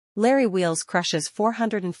Larry Wheels crushes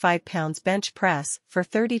 405 pounds bench press for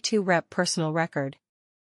 32-rep personal record.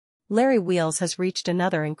 Larry Wheels has reached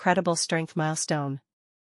another incredible strength milestone.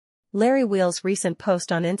 Larry Wheels' recent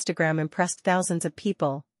post on Instagram impressed thousands of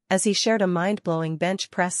people, as he shared a mind-blowing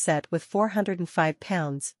bench press set with 405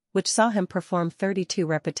 pounds, which saw him perform 32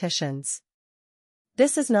 repetitions.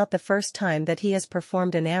 This is not the first time that he has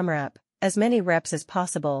performed an AMRAP, as many reps as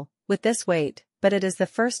possible, with this weight, but it is the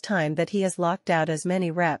first time that he has locked out as many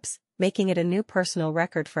reps, making it a new personal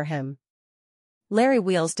record for him. Larry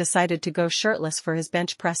Wheels decided to go shirtless for his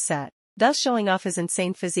bench press set, thus showing off his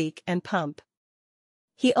insane physique and pump.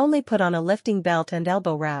 He only put on a lifting belt and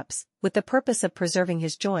elbow wraps, with the purpose of preserving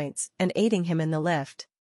his joints and aiding him in the lift.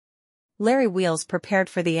 Larry Wheels prepared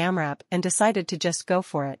for the AMRAP and decided to just go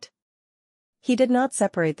for it. He did not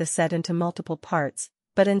separate the set into multiple parts,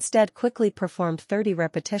 but instead quickly performed 30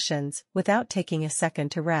 repetitions without taking a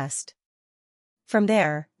second to rest. From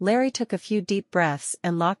there, Larry took a few deep breaths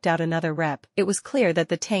and locked out another rep. It was clear that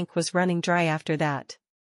the tank was running dry after that.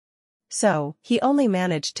 So, he only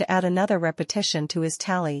managed to add another repetition to his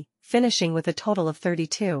tally, finishing with a total of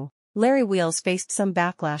 32. Larry Wheels faced some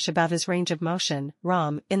backlash about his range of motion,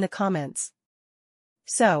 ROM, in the comments.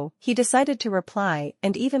 So, he decided to reply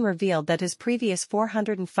and even revealed that his previous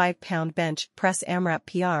 405-pound bench press AMRAP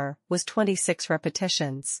PR was 26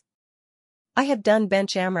 repetitions. I have done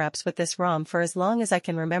bench AMRAPs with this ROM for as long as I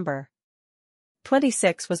can remember.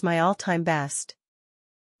 26 was my all-time best.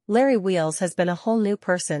 Larry Wheels has been a whole new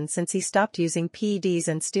person since he stopped using PEDs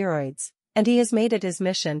and steroids, and he has made it his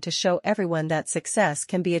mission to show everyone that success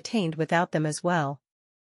can be attained without them as well.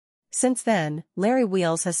 Since then, Larry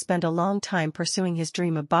Wheels has spent a long time pursuing his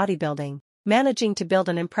dream of bodybuilding, managing to build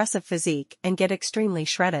an impressive physique and get extremely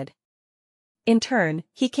shredded. In turn,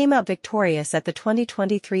 he came out victorious at the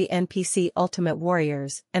 2023 NPC Ultimate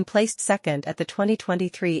Warriors and placed second at the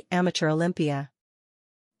 2023 Amateur Olympia.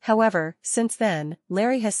 However, since then,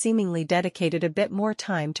 Larry has seemingly dedicated a bit more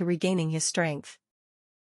time to regaining his strength.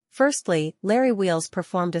 Firstly, Larry Wheels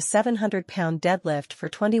performed a 700-pound deadlift for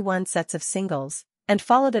 21 sets of singles, and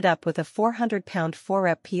followed it up with a 400-pound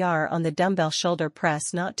 4-rep PR on the dumbbell shoulder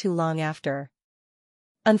press not too long after.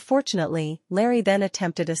 Unfortunately, Larry then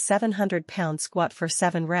attempted a 700-pound squat for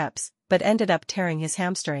 7 reps, but ended up tearing his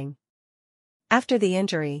hamstring. After the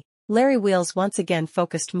injury, Larry Wheels once again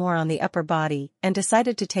focused more on the upper body and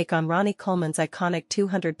decided to take on Ronnie Coleman's iconic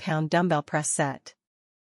 200-pound dumbbell press set.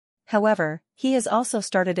 However, he has also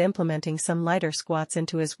started implementing some lighter squats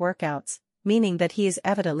into his workouts, meaning that he is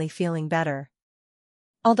evidently feeling better.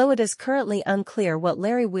 Although it is currently unclear what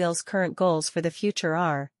Larry Wheels' current goals for the future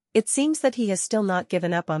are, it seems that he has still not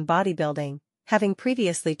given up on bodybuilding, having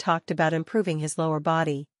previously talked about improving his lower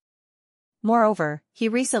body. Moreover, he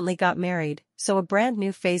recently got married, so a brand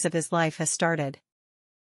new phase of his life has started.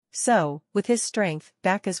 So, with his strength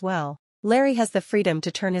back as well, Larry has the freedom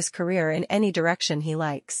to turn his career in any direction he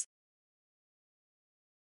likes.